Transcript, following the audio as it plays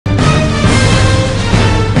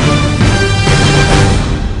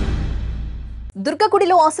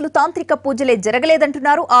దుర్గగుడిలో అసలు తాంత్రిక పూజలే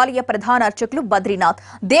జరగలేదంటున్నారు ఆలయ ప్రధాన అర్చకులు బద్రీనాథ్.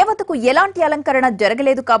 దేవతకు ఎలాంటి అలంకరణ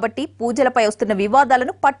జరగలేదు కాబట్టి పూజలపై వస్తున్న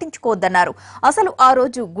వివాదాలను పట్టించుకోవద్దన్నారు. అసలు ఆ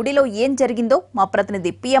రోజు గుడిలో ఏం జరిగిందో మా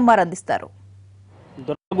ప్రతినిధి పిఎంఆర్ అందిస్తారు.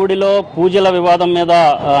 దుర్గగుడిలో పూజల వివాదం మీద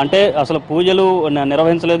అంటే అసలు పూజలు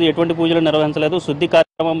నిర్వహించలేదు, ఎటువంటి పూజలు నిర్వహించలేదు, శుద్ధి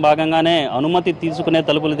కార్యక్రమం భాగంగానే అనుమతి తీసుకునే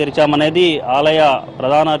తలుపులు తెరిచామనేది ఆలయ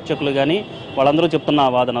ప్రధాన అర్చకులు కానీ వాళ్ళందరూ చెప్తున్న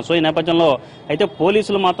వాదన. సో ఈ నేపథ్యంలో అయితే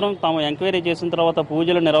పోలీసులు మాత్రం తాము ఎంక్వైరీ చేసిన తర్వాత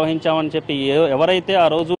పూజలు నిర్వహించామని చెప్పి ఎవరైతే ఆ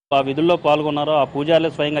రోజు ఆ విధుల్లో పాల్గొన్నారో ఆ పూజారులే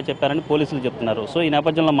స్వయంగా చెప్పారని పోలీసులు చెప్తున్నారు. సో ఈ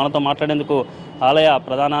నేపథ్యంలో మనతో మాట్లాడేందుకు ఆలయ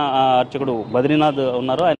ప్రధాన అర్చకుడు బద్రీనాథ్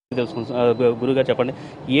ఉన్నారు. ఆయన తెలుసుకుంటారు. గురుగారు చెప్పండి,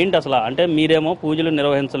 ఏంటి అసలు అంటే మీరేమో పూజలు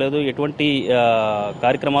నిర్వహించలేదు, ఎటువంటి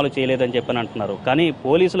కార్యక్రమాలు చేయలేదని చెప్పని అంటున్నారు, కానీ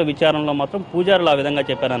పోలీసుల విచారణలో మాత్రం పూజారులు ఆ విధంగా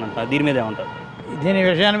చెప్పారని అంటున్నారు. దీని మీద ఏమంటారు? దీని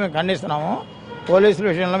విషయాన్ని మేము ఖండిస్తున్నాము. పోలీసుల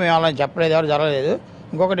విషయంలో మేము అలా చెప్పలేదు, ఎవరు జరగలేదు.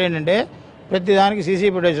 ఇంకొకటి ఏంటంటే ప్రతిదానికి సీసీ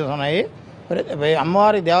ఫుటేజెస్ ఉన్నాయి.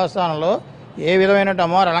 అమ్మవారి దేవస్థానంలో ఏ విధమైన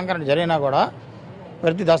అమ్మవారి అలంకరణ జరిగినా కూడా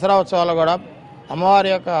ప్రతి దసరా ఉత్సవాల్లో కూడా అమ్మవారి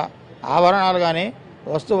యొక్క ఆభరణాలు కానీ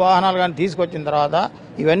వస్తు వాహనాలు కానీ తీసుకొచ్చిన తర్వాత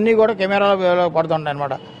ఇవన్నీ కూడా కెమెరాలో పడుతుంటాయి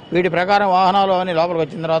అన్నమాట. వీటి ప్రకారం వాహనాలు అన్నీ లోపలికి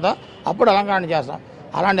వచ్చిన తర్వాత అప్పుడు అలంకరణ చేస్తాం.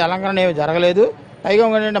 అలాంటి అలంకరణ ఏమి జరగలేదు. పైగా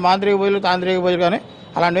ఏంటంటే మాంత్రిక పూజలు తాంత్రిక పూజలు కానీ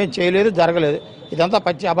అలాంటివి ఏం చేయలేదు, జరగలేదు. ఇదంతా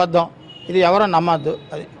పచ్చి అబద్ధం. ఇది ఎవరో నమ్మద్దు.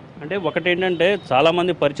 అది అంటే ఒకటేంటంటే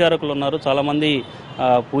చాలామంది పరిచారకులు ఉన్నారు, చాలామంది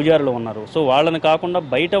పూజారులు ఉన్నారు. సో వాళ్ళని కాకుండా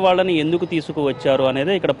బయట వాళ్ళని ఎందుకు తీసుకువచ్చారు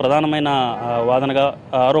అనేది ఇక్కడ ప్రధానమైన వాదనగా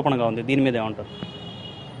ఆరోపణగా ఉంది. దీని మీద ఏమంటారు?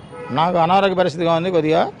 నాకు అనారోగ్య పరిస్థితిగా ఉంది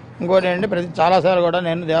కొద్దిగా. ఇంకోటి ఏంటంటే చాలాసార్లు కూడా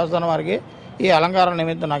నేను దేవస్థానం వారికి ఈ అలంకారం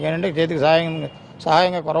నిమిత్తం నాకేంటంటే చేతికి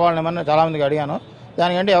సహాయంగా కొరవాళ్ళని చాలామందికి అడిగాను.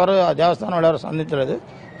 దానికంటే ఎవరు దేవస్థానం వాళ్ళు ఎవరు స్పందించలేదు.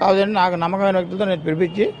 కాబట్టి నాకు నమ్మకమైన వ్యక్తులతో నేను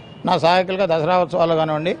పిలిపించి నా సహాయకులుగా దసరా ఉత్సవాలు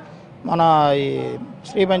కానివ్వండి, మన ఈ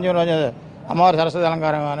శ్రీ పంచమి రోజు అమ్మవారి సరస్వతి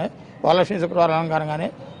అలంకారం కానీ వరలక్ష్మి శుక్రవారం అలంకారం కానీ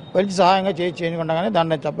పిలిచి సహాయంగా చేయించుకుంటాం. కానీ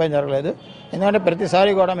దాన్ని చెప్పేం జరగలేదు. ఎందుకంటే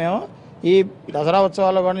ప్రతిసారి కూడా మేము ఈ దసరా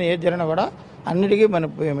ఉత్సవాల్లో కూడా ఏది జరిగినా కూడా అన్నిటికీ మన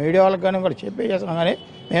మీడియా వాళ్ళకి కానీ కూడా చెప్పేసేస్తున్నాం. కానీ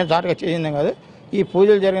మేము చాటుగా చేసింది కాదు. ఈ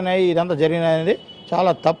పూజలు జరిగినాయి, ఇదంతా జరిగినాయి అనేది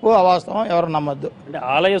చాలా తప్పు, అవాస్తవం, ఎవరు నమ్మద్దు. అంటే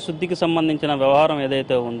ఆలయ శుద్ధికి సంబంధించిన వ్యవహారం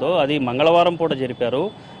ఏదైతే ఉందో అది మంగళవారం పూట జరిపారు.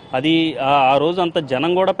 అది ఆ రోజు అంత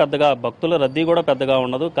జనం కూడా పెద్దగా, భక్తుల రద్దీ కూడా పెద్దగా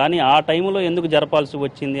ఉండదు. కానీ ఆ టైంలో ఎందుకు జరపాల్సి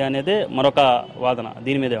వచ్చింది అనేది మరొక వాదన.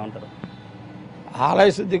 దీని మీద ఏమంటారు? ఆలయ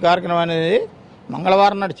శుద్ధి కార్యక్రమం అనేది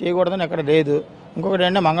మంగళవారం నాడు చేయకూడదని ఎక్కడ లేదు. ఇంకొకటి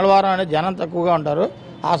ఏంటంటే మంగళవారం అనేది జనం తక్కువగా ఉంటారు,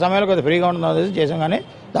 ఆ సమయంలో కొద్దిగా ఫ్రీగా ఉంటుందని చేసాం. కానీ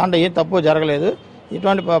దాంట్లో ఏం తప్పు జరగలేదు,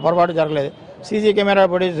 ఇటువంటి పొరపాటు జరగలేదు. సీసీ కెమెరా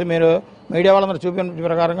ఫుటేజ్ మీరు మీడియా వాళ్ళందరూ చూపిన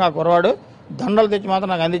ప్రకారంగా ఆ కుర్రవాడు దండలు తెచ్చి మాత్రం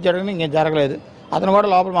నాకు అందించాడు, కానీ ఇంకేం జరగలేదు. అతను కూడా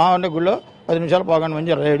లోపల మహావంటి గుళ్ళో 10 నిమిషాలు పోగానే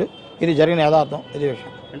మంచి లేడు. ఇది జరిగిన యథార్థం, ఇది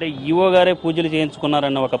విషయం. అంటే ఈవో గారే పూజలు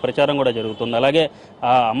చేయించుకున్నారన్న ఒక ప్రచారం కూడా జరుగుతుంది. అలాగే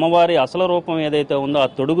ఆ అమ్మవారి అసలు రూపం ఏదైతే ఉందో ఆ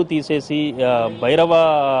తొడుగు తీసేసి భైరవ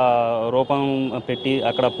రూపం పెట్టి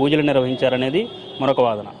అక్కడ పూజలు నిర్వహించారనేది మరొక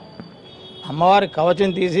వాదన. అమ్మవారి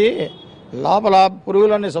కవచం తీసి లోపల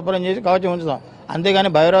పురుగులన్నీ శుభ్రం చేసి కవచం ఉంచుతాం, అంతేగాని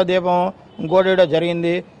భైరవ దీపం ఇంకోటి ఏదో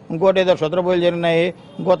జరిగింది, ఇంకోటి ఏదో క్షుద్ర పూజలు జరిగినాయి,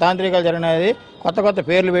 ఇంకో తాంత్రికాలు జరిగినాయి, కొత్త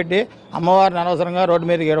పేర్లు పెట్టి అమ్మవారిని అనవసరంగా రోడ్డు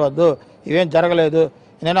మీదకి ఏడవద్దు. ఇవేం జరగలేదు.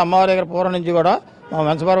 నేను అమ్మవారి దగ్గర పూర్వం నుంచి కూడా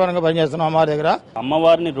వంశపరపరంగా పనిచేస్తున్నాం. అమ్మవారి దగ్గర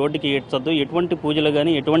అమ్మవారిని రోడ్డుకి ఏడ్చొద్దు, ఎటువంటి పూజలు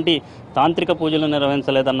కానీ ఎటువంటి తాంత్రిక పూజలు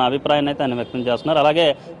నిర్వహించలేదన్న అభిప్రాయాన్ని అయితే ఆయన వ్యక్తం చేస్తున్నారు. అలాగే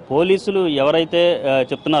పోలీసులు ఎవరైతే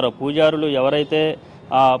చెప్తున్నారో, పూజారులు ఎవరైతే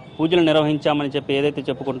పూజలు నిర్వహించామని చెప్పి ఏదైతే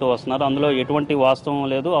చెప్పుకుంటూ వస్తున్నారో అందులో ఎటువంటి వాస్తవం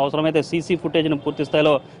లేదు. అవసరమైతే సీసీ ఫుటేజ్ను పూర్తి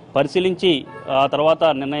స్థాయిలో పరిశీలించి ఆ తర్వాత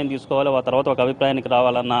నిర్ణయం తీసుకోవాలి, ఆ తర్వాత ఒక అభిప్రాయానికి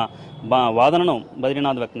రావాలన్న వాదనను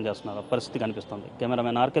బద్రీనాథ్ వ్యక్తం చేస్తున్నారు. పరిస్థితి కనిపిస్తుంది.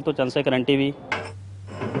 Cameraman ఆర్కేతో Chandrasekhar, NTV.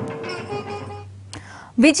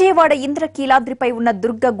 విజయవాడ ఇంద్రకీలాద్రిపై ఉన్న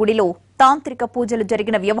దుర్గ గుడిలో తాంత్రిక పూజలు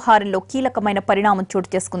జరిగిన వ్యవహారంలో కీలకమైన పరిణామం చోటు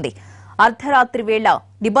చేసుకుంది. అర్ధరాత్రి వేళ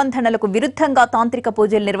నిబంధనలకు విరుద్ధంగా తాంత్రిక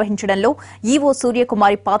పూజలు నిర్వహించడంలో ఈవో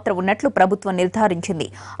సూర్యకుమారి పాత్ర ఉన్నట్లు ప్రభుత్వం నిర్ధారించింది.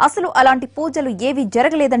 అసలు అలాంటి పూజలు ఏవీ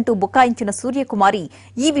జరగలేదంటూ బుకాయించిన సూర్యకుమారి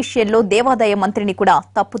ఈ విషయంలో దేవాదాయ మంత్రిని కూడా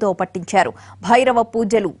తప్పుదోవ పట్టించారు. భైరవ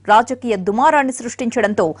పూజలు రాజకీయ దుమారాన్ని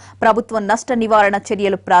సృష్టించడంతో ప్రభుత్వం నష్ట నివారణ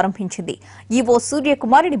చర్యలు ప్రారంభించింది. ఈవో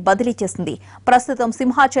సూర్యకుమారిని బదిలీ చేసింది. ప్రస్తుతం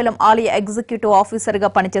సింహాచలం ఆలయ ఎగ్జిక్యూటివ్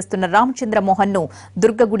ఆఫీసర్గా పనిచేస్తున్న రామచంద్రమోహన్ ను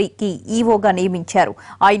దుర్గగుడికి ఈవోగా నియమించారు.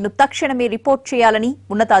 ఆయన్ను తక్షణమే రిపోర్ట్ చేయాలని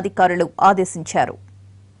ఉన్నతాధికారులు ఆదేశించారు.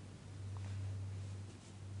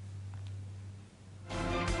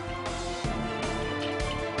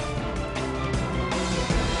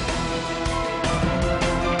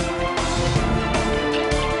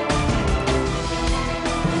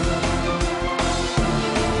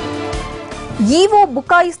 ఈవో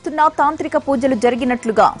బుకాయిస్తున్న తాంత్రిక పూజలు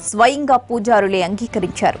జరిగినట్లుగా స్వయంగా పూజారులే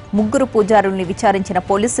అంగీకరించారు. ముగ్గురు పూజారుల్ని విచారించిన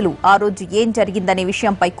పోలీసులు ఆ రోజు ఏం జరిగిందనే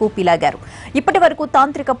విషయంపై కూపీలాగారు. ఇప్పటి వరకు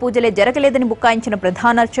తాంత్రిక పూజలే జరగలేదని బుకాయించిన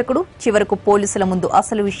ప్రధాన అర్చకుడు చివరకు పోలీసుల ముందు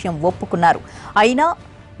అసలు విషయం ఒప్పుకున్నారు. అయినా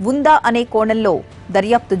ఉందా అనే కోణంలో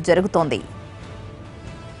దర్యాప్తు జరుగుతోంది.